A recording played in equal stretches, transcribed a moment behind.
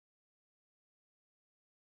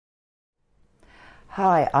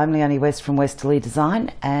Hi, I'm Leonie West from Westalee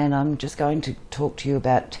Design, and I'm just going to talk to you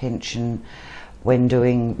about tension when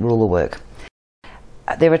doing ruler work.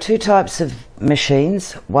 There are two types of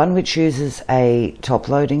machines, one which uses a top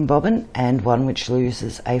loading bobbin and one which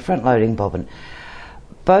uses a front loading bobbin.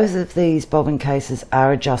 Both of these bobbin cases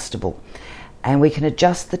are adjustable, and we can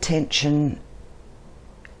adjust the tension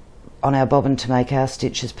on our bobbin to make our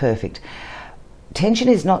stitches perfect. Tension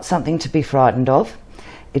is not something to be frightened of.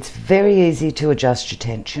 It's very easy to adjust your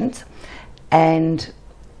tensions, and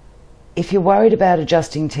if you're worried about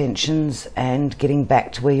adjusting tensions and getting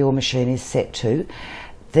back to where your machine is set to,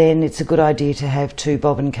 then it's a good idea to have two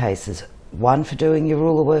bobbin cases, one for doing your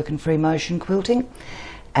ruler work and free motion quilting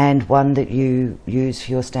and one that you use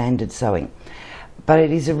for your standard sewing. But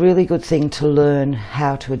it is a really good thing to learn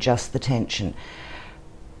how to adjust the tension.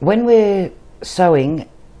 When we're sewing,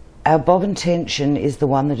 our bobbin tension is the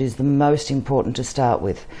one that is the most important to start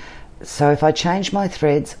with. So if I change my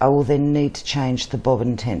threads, I will then need to change the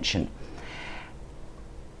bobbin tension.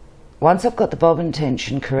 Once I've got the bobbin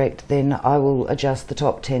tension correct, then I will adjust the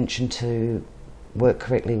top tension to work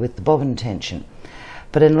correctly with the bobbin tension.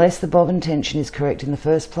 But unless the bobbin tension is correct in the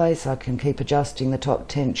first place, I can keep adjusting the top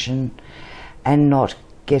tension and not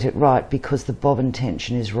get it right because the bobbin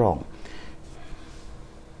tension is wrong.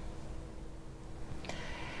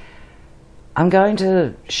 I'm going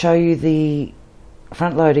to show you the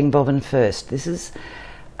front loading bobbin first. This is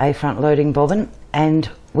a front loading bobbin, and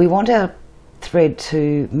we want our thread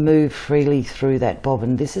to move freely through that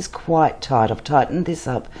bobbin. This is quite tight. I've tightened this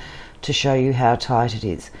up to show you how tight it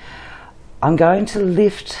is. I'm going to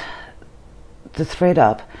lift the thread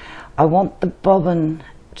up. I want the bobbin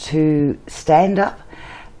to stand up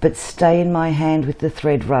but stay in my hand with the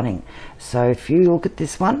thread running. So if you look at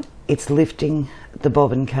this one, it's lifting the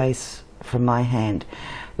bobbin case from my hand,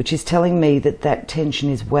 which is telling me that that tension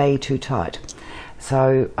is way too tight.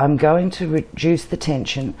 So I'm going to reduce the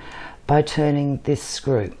tension by turning this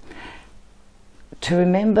screw. To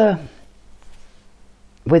remember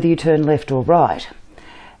whether you turn left or right,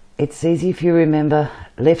 it's easy if you remember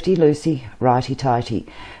lefty loosey, righty tighty.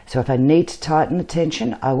 So if I need to tighten the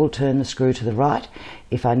tension, I will turn the screw to the right.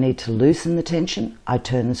 If I need to loosen the tension, I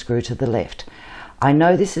turn the screw to the left. I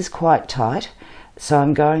know this is quite tight, so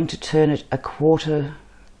I'm going to turn it 1/4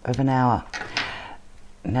 of an hour.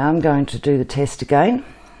 Now I'm going to do the test again,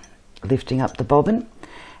 lifting up the bobbin,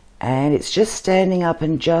 and it's just standing up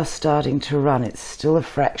and just starting to run. It's still a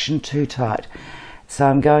fraction too tight. So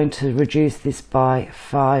I'm going to reduce this by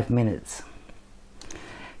 5 minutes.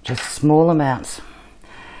 Just small amounts.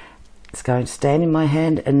 It's going to stand in my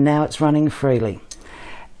hand, and now it's running freely.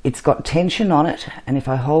 It's got tension on it, and if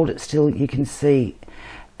I hold it still, you can see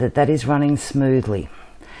that is running smoothly.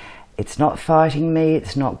 It's not fighting me,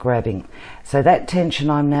 it's not grabbing. So that tension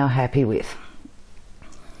I'm now happy with.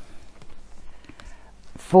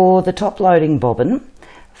 For the top loading bobbin,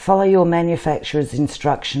 follow your manufacturer's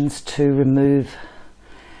instructions to remove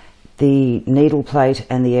the needle plate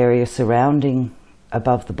and the area surrounding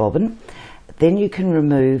above the bobbin. Then you can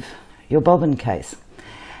remove your bobbin case.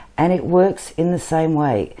 And it works in the same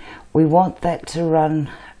way. We want that to run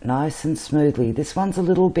nice and smoothly. This one's a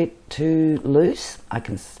little bit too loose. I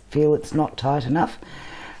can feel it's not tight enough.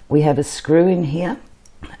 We have a screw in here,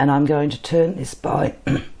 and I'm going to turn this by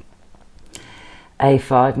a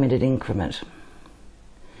 5-minute increment.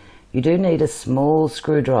 You do need a small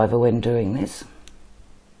screwdriver when doing this,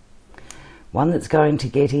 one that's going to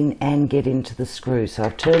get in and get into the screw. So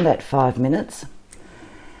I've turned that 5 minutes.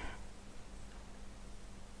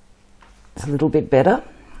 It's a little bit better.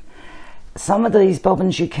 Some of these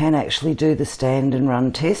bobbins you can actually do the stand and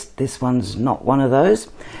run test. This one's not one of those.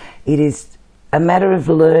 It is a matter of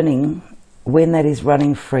learning when that is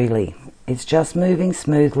running freely. It's just moving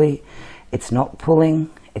smoothly. It's not pulling.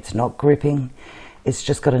 It's not gripping. It's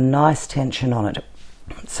just got a nice tension on it.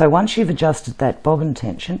 So once you've adjusted that bobbin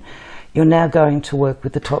tension, you're now going to work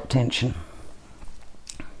with the top tension.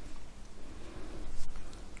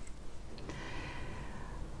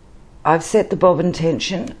 I've set the bobbin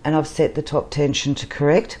tension and I've set the top tension to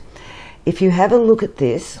correct. If you have a look at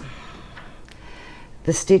this,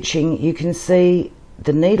 the stitching, you can see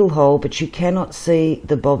the needle hole, but you cannot see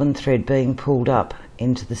the bobbin thread being pulled up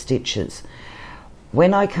into the stitches.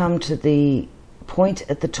 When I come to the point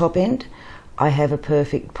at the top end, I have a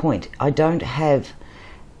perfect point. I don't have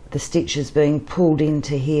the stitches being pulled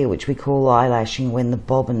into here, which we call eyelashing, when the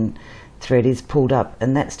bobbin thread is pulled up,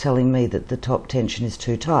 and that's telling me that the top tension is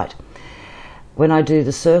too tight. When I do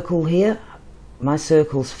the circle here, my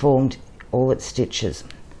circle's formed all its stitches.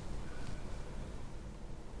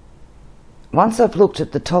 Once I've looked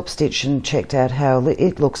at the top stitch and checked out how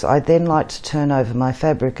it looks, I then like to turn over my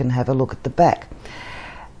fabric and have a look at the back.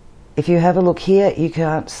 If you have a look here, you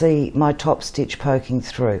can't see my top stitch poking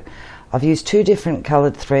through. I've used two different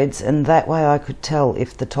coloured threads, and that way I could tell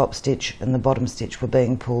if the top stitch and the bottom stitch were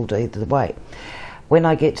being pulled either way. When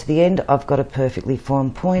I get to the end, I've got a perfectly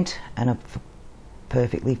formed point and a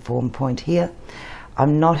perfectly formed point here.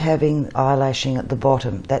 I'm not having eyelashing at the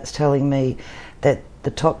bottom. That's telling me that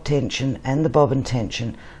the top tension and the bobbin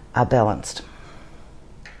tension are balanced.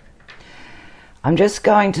 I'm just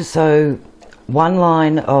going to sew one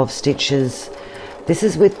line of stitches. This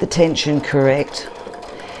is with the tension correct,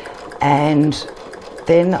 and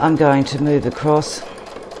then I'm going to move across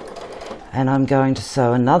and I'm going to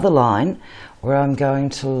sew another line where I'm going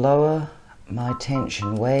to lower my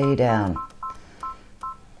tension way down.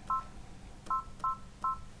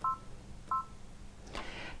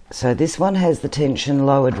 So this one has the tension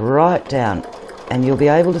lowered right down, and you'll be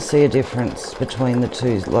able to see a difference between the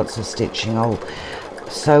two lots of stitching. I'll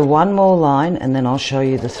sew one more line and then I'll show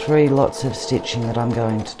you the 3 lots of stitching that I'm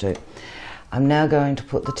going to do. I'm now going to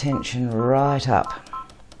put the tension right up.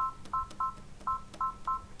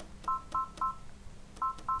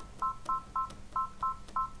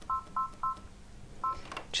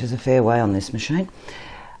 Which is a fair way on this machine.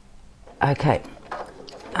 Okay,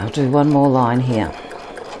 I'll do one more line here.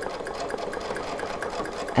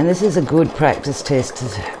 And this is a good practice test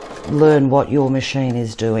to learn what your machine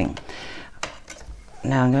is doing.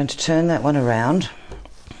 Now I'm going to turn that one around,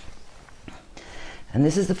 and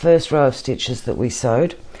this is the first row of stitches that we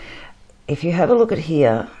sewed. If you have a look at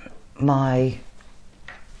here, my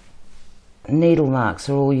needle marks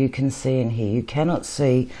are all you can see in here. You cannot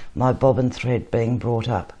see my bobbin thread being brought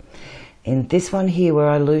up. In this one here where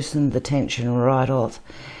I loosened the tension right off,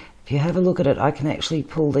 if you have a look at it, I can actually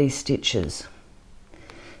pull these stitches.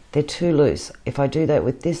 They're too loose. If I do that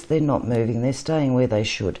with this, they're not moving, they're staying where they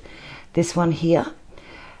should. This one here,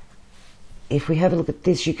 if we have a look at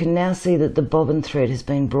this, you can now see that the bobbin thread has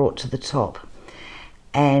been brought to the top,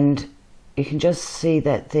 and you can just see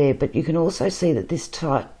that there, but you can also see that this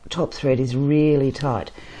top thread is really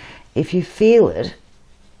tight. If you feel it,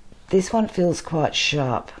 this one feels quite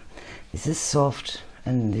sharp. This is soft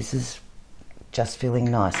and this is just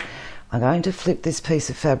feeling nice. I'm going to flip this piece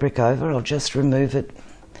of fabric over. I'll just remove it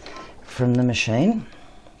from the machine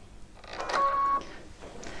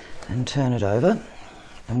and turn it over,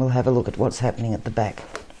 and we'll have a look at what's happening at the back.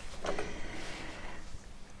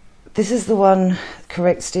 This is the one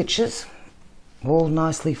correct stitches, all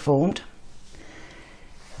nicely formed.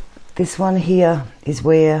 This one here is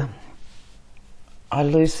where I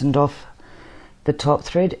loosened off the top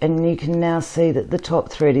thread, and you can now see that the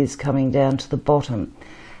top thread is coming down to the bottom,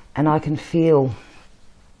 and I can feel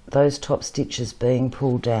those top stitches being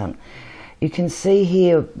pulled down. You can see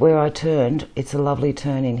here where I turned, it's a lovely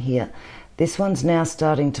turn in here. This one's now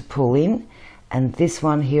starting to pull in, and this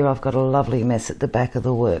one here I've got a lovely mess at the back of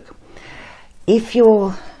the work. If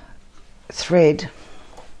your thread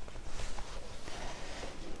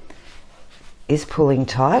is pulling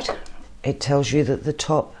tight, it tells you that the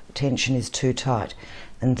top tension is too tight,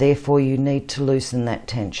 and therefore you need to loosen that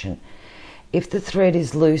tension. If the thread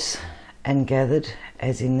is loose and gathered,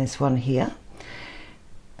 as in this one here,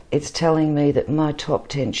 it's telling me that my top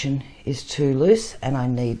tension is too loose and I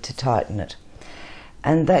need to tighten it.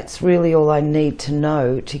 And that's really all I need to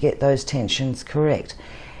know to get those tensions correct.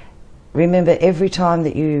 Remember, every time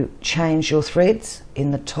that you change your threads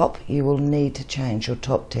in the top, you will need to change your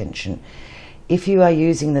top tension. If you are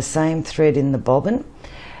using the same thread in the bobbin,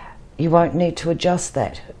 you won't need to adjust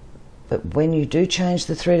that. But when you do change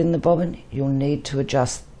the thread in the bobbin, you'll need to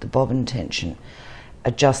adjust the bobbin tension.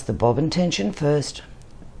 Adjust the bobbin tension first,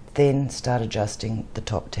 then start adjusting the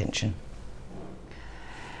top tension.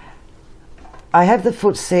 I have the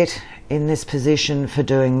foot set in this position for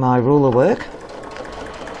doing my ruler work,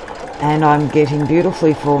 and I'm getting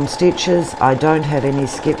beautifully formed stitches. I don't have any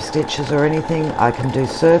skip stitches or anything. I can do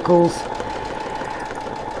circles.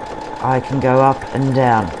 I can go up and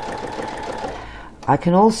down. I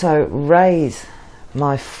can also raise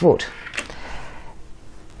my foot.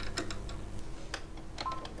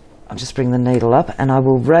 I'll just bring the needle up and I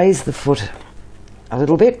will raise the foot a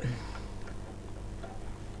little bit,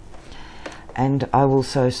 and I will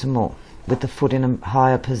sew some more with the foot in a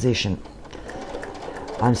higher position.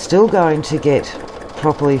 I'm still going to get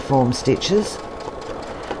properly formed stitches.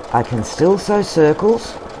 I can still sew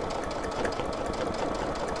circles.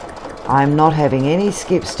 I'm not having any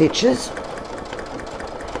skip stitches,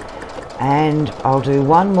 and I'll do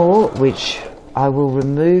one more, which I will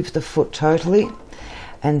remove the foot totally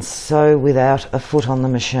and sew without a foot on the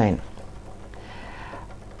machine.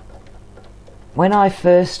 when I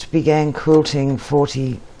first began quilting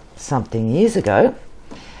 40 something years ago,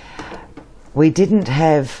 we didn't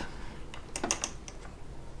have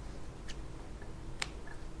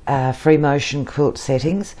free motion quilt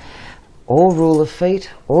settings, or rule of feet,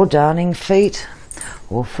 or darning feet,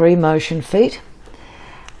 or free motion feet.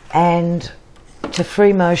 And to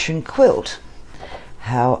free motion quilt,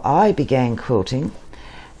 how I began quilting,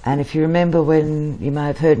 and if you remember, when you may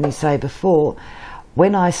have heard me say before,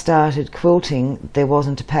 when I started quilting there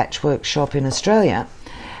wasn't a patchwork shop in Australia,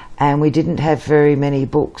 and we didn't have very many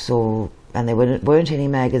books, and there weren't any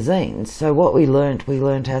magazines. So what we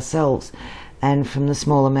learnt ourselves, and from the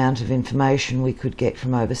small amount of information we could get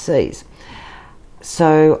from overseas.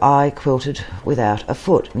 So I quilted without a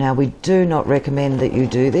foot. Now, we do not recommend that you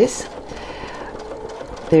do this.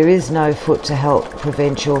 There is no foot to help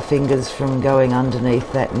prevent your fingers from going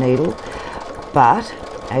underneath that needle, but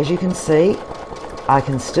as you can see, I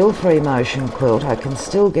can still free motion quilt, I can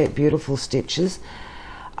still get beautiful stitches,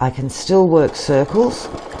 I can still work circles.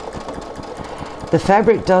 The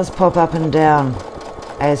fabric does pop up and down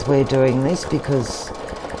as we're doing this because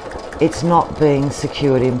it's not being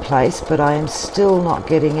secured in place, but I am still not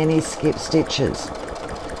getting any skip stitches.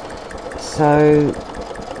 So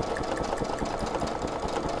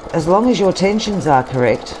as long as your tensions are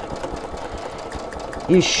correct,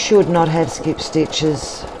 you should not have skip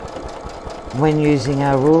stitches when using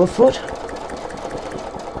our ruler foot.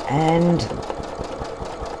 And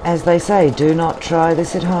as they say, do not try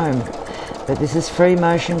this at home, but this is free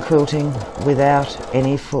motion quilting without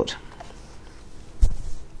any foot.